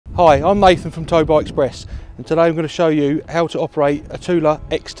Hi, I'm Nathan from Towbar Express, and today I'm going to show you how to operate a Thule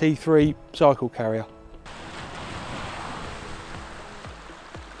XT3 cycle carrier.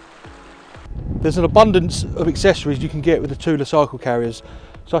 There's an abundance of accessories you can get with the Thule cycle carriers,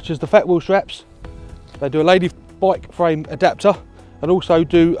 such as the fat wheel straps. They do a lady bike frame adapter and also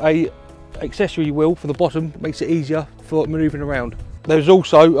do a accessory wheel for the bottom, makes it easier for manoeuvring around. There's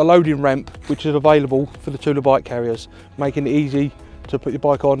also a loading ramp which is available for the Thule bike carriers, making it easy to put your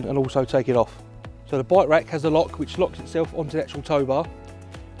bike on and also take it off. So the bike rack has a lock which locks itself onto the actual tow bar.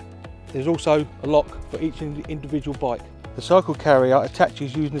 There's also a lock for each individual bike. The cycle carrier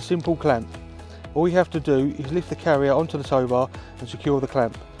attaches using a simple clamp. All you have to do is lift the carrier onto the tow bar and secure the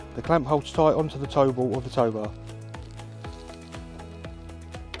clamp. The clamp holds tight onto the tow ball of the tow bar.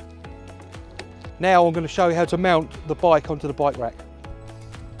 Now I'm going to show you how to mount the bike onto the bike rack.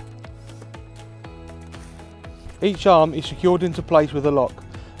 Each arm is secured into place with a lock,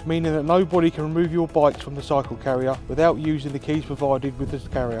 meaning that nobody can remove your bikes from the cycle carrier without using the keys provided with the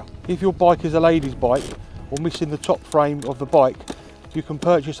carrier. If your bike is a lady's bike or missing the top frame of the bike, you can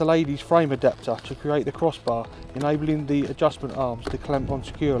purchase a lady's frame adapter to create the crossbar, enabling the adjustment arms to clamp on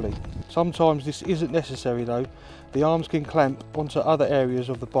securely. Sometimes this isn't necessary though. The arms can clamp onto other areas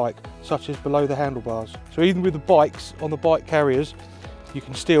of the bike, such as below the handlebars. So even with the bikes on the bike carriers, you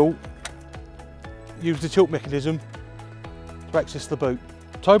can still use the tilt mechanism to access the boot.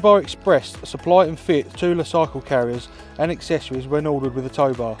 Towbar Express supply and fit Thule cycle carriers and accessories when ordered with a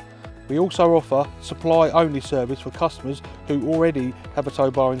tow bar. We also offer supply only service for customers who already have a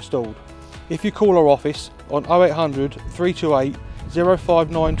tow bar installed. If you call our office on 0800 328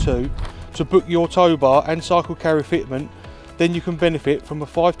 0592 to book your tow bar and cycle carrier fitment, then you can benefit from a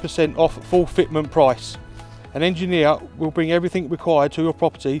 5% off full fitment price. An engineer will bring everything required to your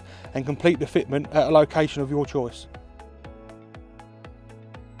property and complete the fitment at a location of your choice.